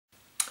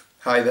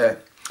Hi there.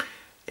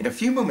 In a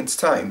few moments'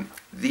 time,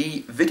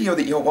 the video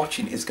that you're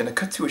watching is going to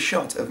cut to a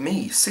shot of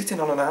me sitting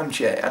on an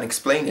armchair and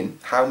explaining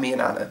how me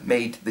and Anna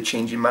made the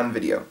Changing Man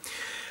video.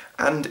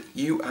 And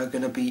you are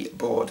going to be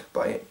bored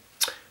by it.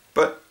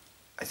 But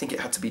I think it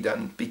had to be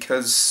done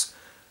because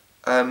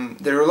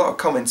there are a lot of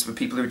comments from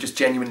people who are just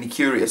genuinely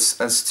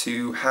curious as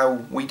to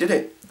how we did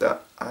it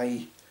that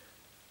I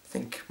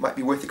think might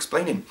be worth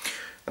explaining.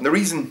 And the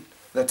reason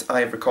that I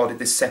have recorded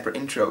this separate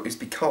intro is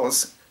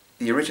because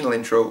the original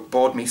intro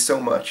bored me so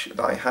much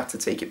that I had to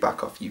take it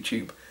back off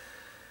YouTube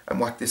and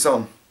whack this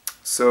on.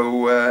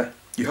 So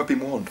you have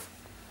been warned.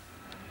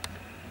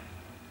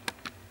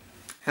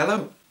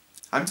 Hello,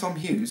 I'm Tom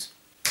Hughes,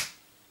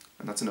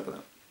 and that's enough of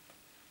that.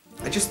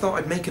 I just thought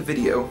I'd make a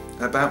video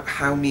about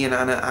how me and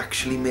Anna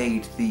actually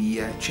made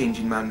the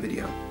Changing Man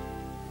video.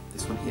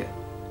 This one here.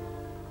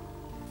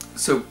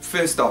 So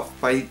first off,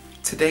 by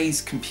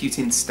today's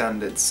computing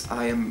standards,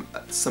 I am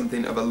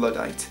something of a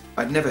Luddite.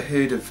 I'd never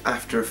heard of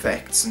After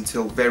Effects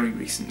until very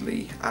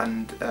recently,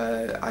 and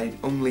I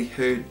only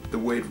heard the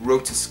word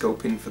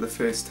rotoscoping for the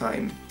first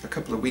time a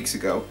couple of weeks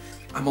ago.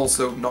 I'm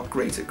also not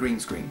great at green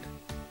screen.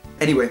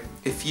 Anyway,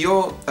 if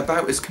you're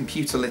about as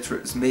computer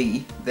literate as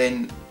me,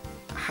 then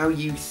how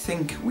you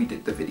think we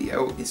did the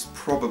video is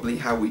probably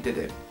how we did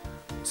it.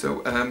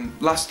 So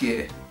last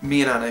year,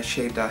 me and Anna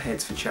shaved our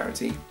heads for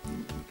charity.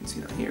 You can see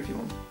that here if you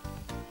want.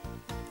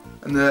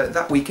 And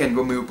that weekend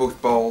when we were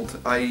both bald,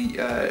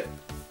 I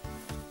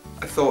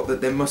thought that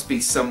there must be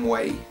some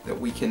way that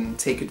we can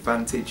take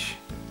advantage,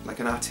 like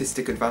an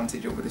artistic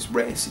advantage over this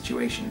rare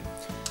situation.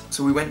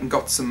 So we went and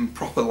got some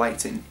proper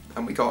lighting,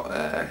 and we got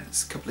a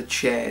couple of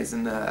chairs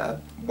and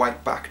a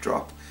white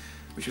backdrop,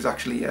 which was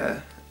actually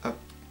a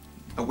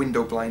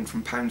window blind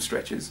from Pound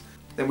Stretchers.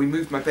 Then we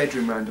moved my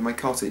bedroom round in my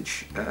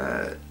cottage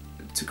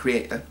to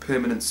create a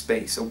permanent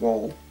space, a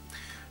wall,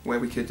 where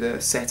we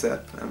could set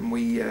up, and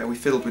we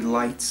fiddled with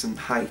lights and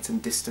height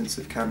and distance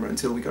of camera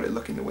until we got it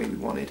looking the way we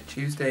wanted.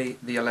 Tuesday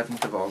the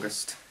 11th of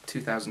August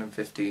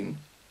 2015,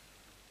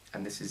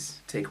 and this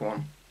is take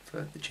one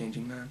for The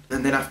Changing Man.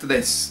 And then after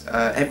this,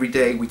 every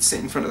day we'd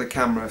sit in front of the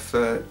camera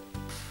for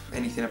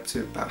anything up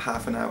to about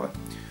half an hour,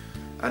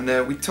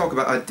 and we'd talk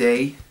about our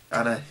day.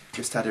 Anna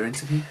just had her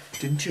interview,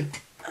 didn't you?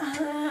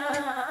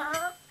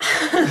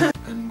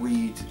 And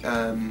we'd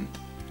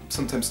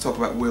sometimes talk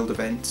about world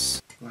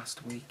events.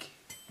 Last week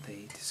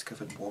they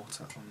discovered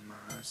water on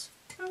Mars,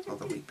 or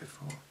the week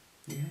before.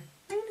 Yeah.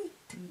 Really?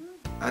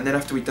 And then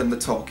after we'd done the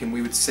talking,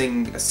 we would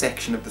sing a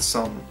section of the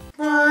song.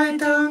 Why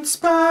don't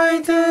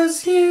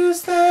spiders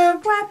use their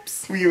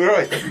webs? Were you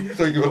right? I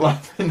thought you were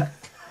laughing.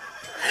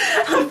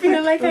 I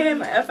feel like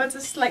I've had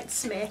a slight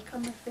snake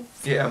on my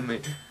face. Yeah,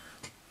 me.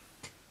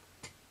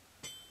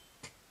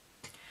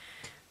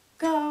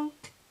 Go.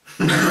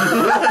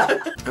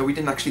 We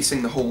didn't actually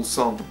sing the whole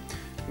song.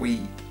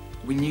 We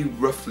knew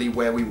roughly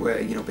where we were,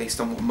 you know,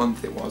 based on what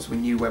month it was. We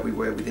knew where we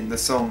were within the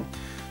song.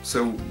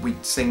 So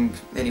we'd sing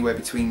anywhere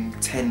between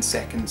 10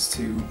 seconds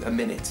to a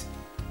minute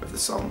of the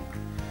song.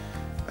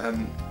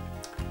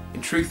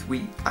 In truth,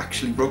 we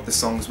actually wrote the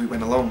song as we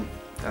went along,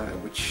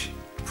 which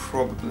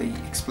probably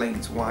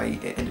explains why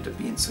it ended up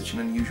being such an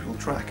unusual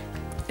track.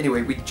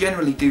 Anyway, we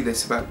generally do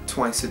this about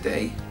twice a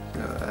day,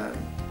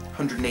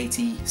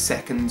 180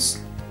 seconds,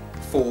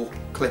 4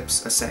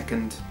 clips a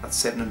second, that's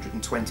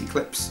 720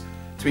 clips.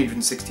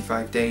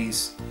 365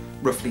 days,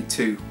 roughly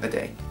 2 a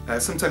day.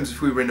 Sometimes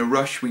if we were in a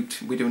rush,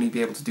 we'd only be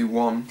able to do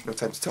 1. No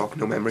time to talk,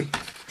 no memory.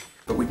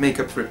 But we'd make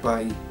up for it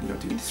by, you know,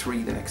 doing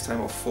 3 the next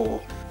time, or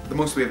 4. The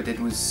most we ever did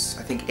was,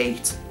 I think,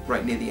 8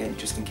 right near the end,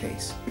 just in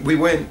case. We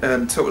weren't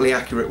totally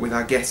accurate with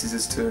our guesses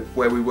as to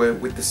where we were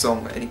with the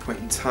song at any point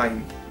in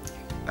time,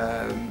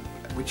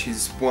 which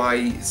is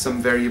why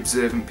some very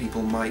observant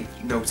people might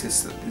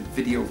notice that the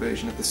video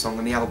version of the song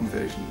and the album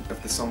version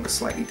of the song are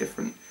slightly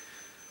different.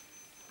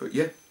 But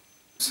yeah.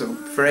 So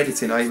for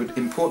editing, I would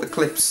import the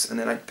clips, and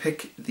then I'd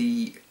pick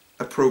the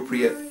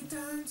appropriate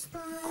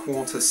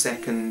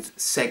quarter-second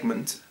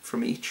segment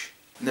from each,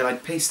 and then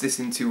I'd paste this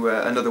into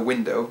another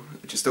window,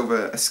 just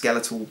over a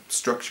skeletal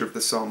structure of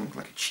the song,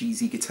 like a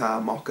cheesy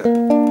guitar mock-up.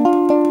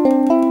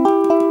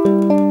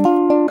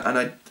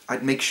 And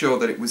I'd make sure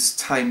that it was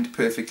timed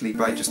perfectly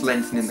by just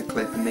lengthening the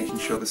clip and making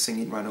sure the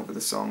singing ran over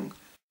the song.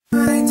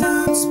 And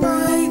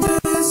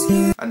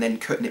then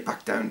cutting it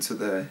back down to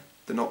the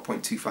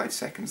 0.25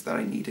 seconds that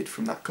I needed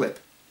from that clip.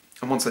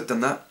 And once I'd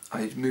done that,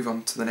 I'd move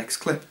on to the next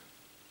clip.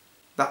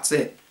 That's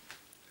it.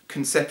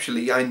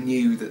 Conceptually, I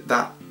knew that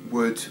that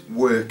would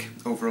work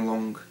over a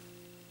long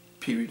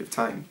period of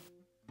time.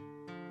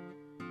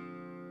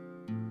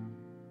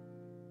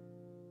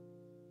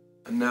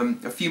 And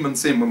a few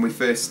months in, when we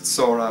first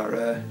saw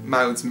our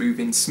mouths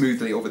moving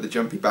smoothly over the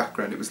jumpy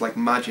background, it was like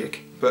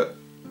magic. But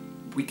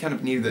we kind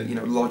of knew that, you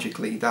know,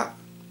 logically that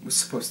was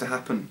supposed to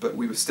happen, but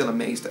we were still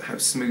amazed at how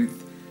smooth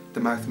the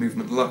mouth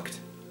movement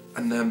looked.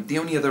 And the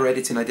only other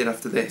editing I did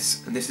after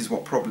this, and this is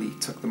what probably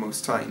took the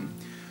most time,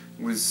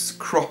 was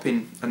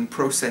cropping and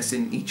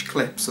processing each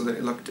clip so that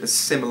it looked as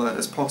similar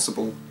as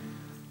possible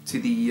to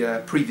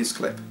the previous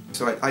clip.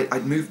 So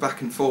I'd move back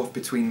and forth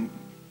between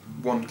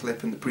one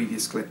clip and the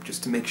previous clip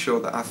just to make sure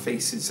that our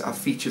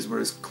features were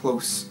as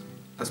close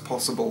as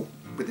possible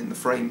within the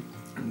frame.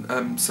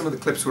 And, some of the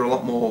clips were a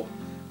lot more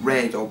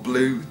red or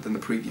blue than the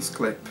previous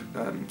clip,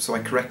 so I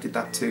corrected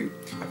that too.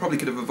 I probably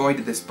could have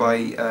avoided this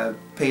by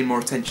paying more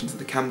attention to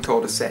the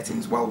camcorder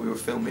settings while we were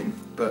filming,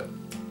 but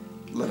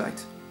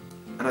Luddite.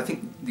 And I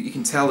think that you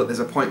can tell that there's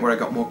a point where I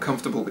got more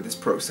comfortable with this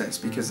process,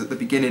 because at the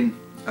beginning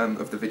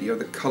of the video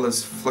the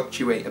colours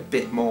fluctuate a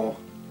bit more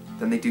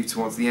than they do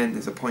towards the end.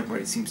 There's a point where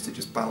it seems to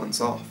just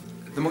balance off.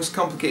 The most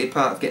complicated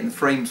part of getting the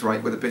frames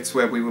right were the bits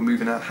where we were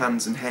moving our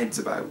hands and heads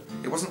about.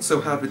 It wasn't so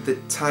hard with the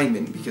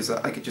timing, because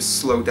I could just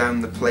slow down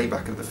the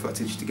playback of the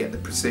footage to get the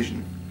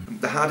precision.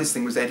 The hardest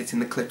thing was editing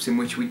the clips in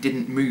which we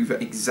didn't move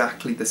at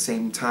exactly the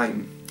same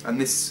time,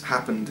 and this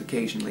happened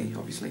occasionally,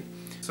 obviously.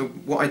 So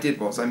what I did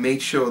was I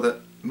made sure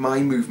that my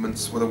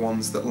movements were the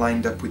ones that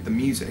lined up with the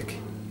music,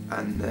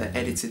 and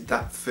edited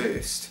that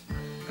first.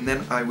 And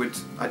then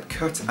I'd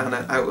cut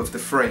Anna out of the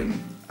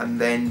frame, and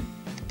then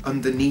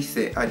underneath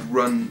it I'd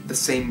run the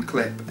same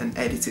clip and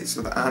edit it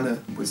so that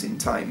Anna was in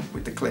time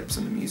with the clips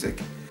and the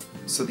music,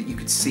 so that you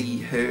could see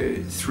her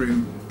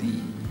through the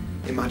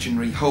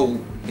imaginary hole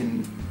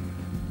in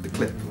the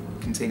clip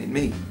containing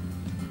me,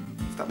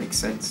 if that makes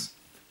sense.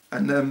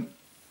 And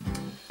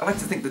I like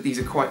to think that these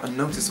are quite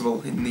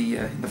unnoticeable in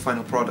the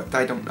final product.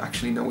 I don't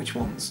actually know which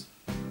ones.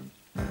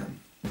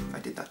 I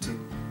did that too.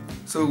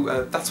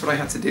 So that's what I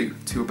had to do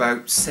to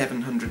about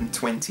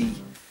 720,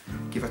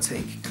 give or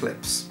take,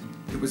 clips.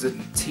 It was a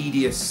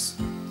tedious,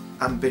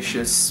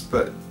 ambitious,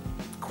 but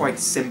quite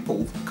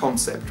simple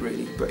concept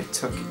really, but it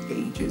took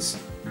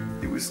ages.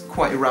 It was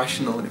quite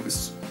irrational and it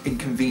was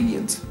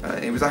inconvenient.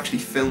 It was actually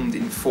filmed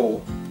in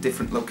 4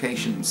 different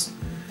locations.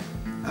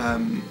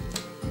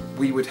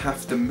 We would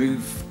have to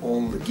move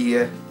all the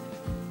gear,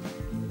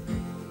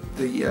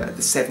 the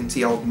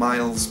 70 odd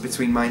miles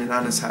between mine and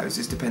Anna's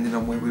houses, depending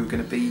on where we were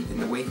going to be in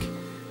the week.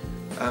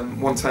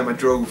 One time I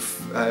drove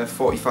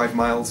 45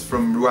 miles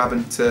from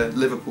Rhuaben to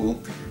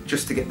Liverpool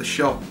just to get the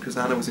shot, because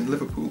Anna was in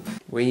Liverpool.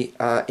 We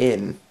are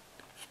in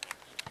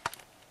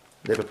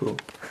Liverpool.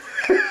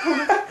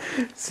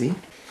 See?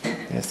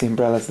 There's the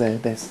umbrellas there,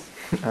 there's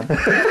Anna.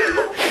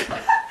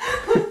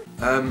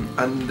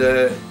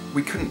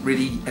 We couldn't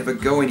really ever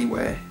go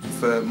anywhere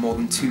for more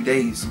than 2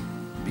 days,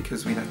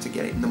 because we'd have to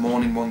get it in the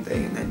morning one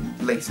day and then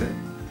later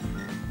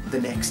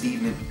the next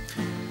evening.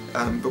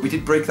 But we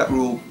did break that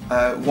rule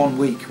 1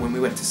 week when we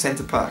went to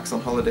Center Parcs on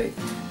holiday.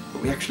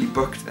 But we actually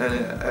booked,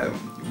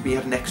 we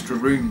had an extra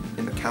room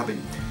in the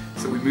cabin,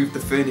 so we moved the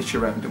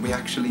furniture around and we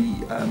actually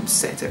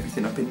set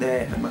everything up in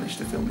there and managed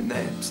to film in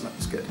there, so that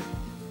was good.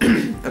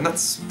 And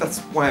that's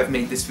why I've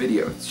made this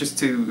video. It's just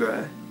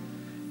to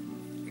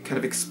kind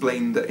of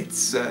explain that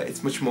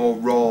it's much more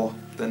raw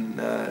than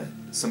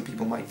some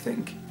people might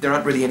think. There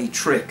aren't really any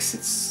tricks.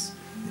 It's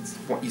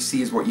what you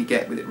see is what you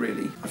get with it,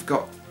 really. I've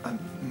got a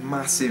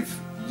massive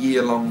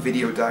year-long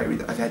video diary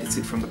that I've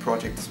edited from the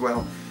project as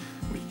well,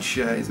 which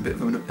is a bit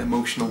of an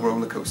emotional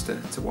roller coaster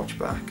to watch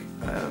back.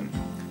 And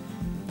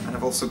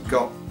I've also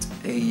got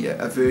a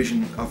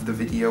version of the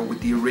video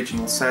with the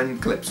original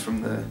sound clips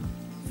from the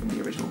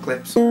original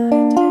clips,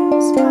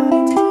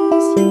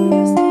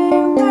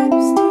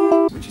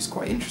 which is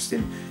quite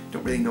interesting.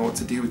 Don't really know what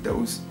to do with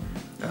those.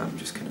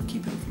 Just kind of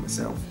keeping them for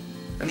myself.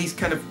 And these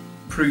kind of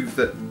prove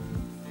that,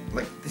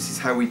 like, this is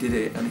how we did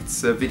it, and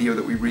it's a video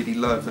that we really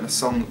love and a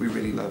song that we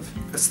really love.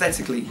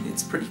 Aesthetically,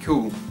 it's pretty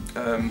cool,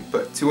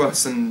 but to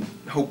us and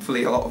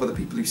hopefully a lot of other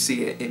people who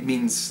see it, it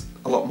means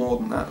a lot more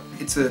than that.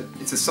 It's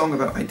a song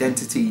about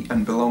identity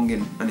and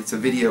belonging, and it's a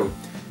video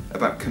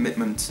about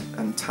commitment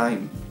and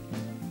time.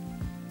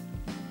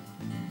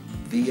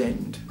 The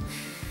end.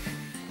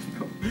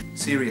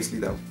 Seriously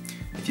though,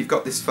 if you've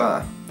got this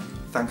far,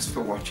 thanks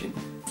for watching.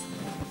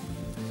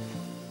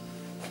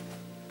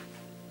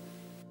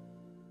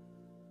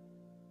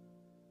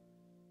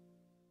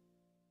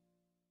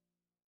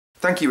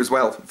 Thank you as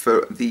well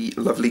for the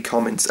lovely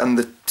comments and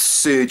the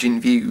surge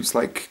in views,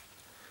 like,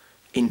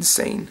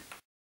 insane.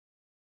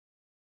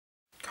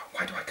 God,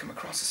 why do I come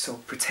across as so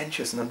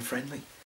pretentious and unfriendly?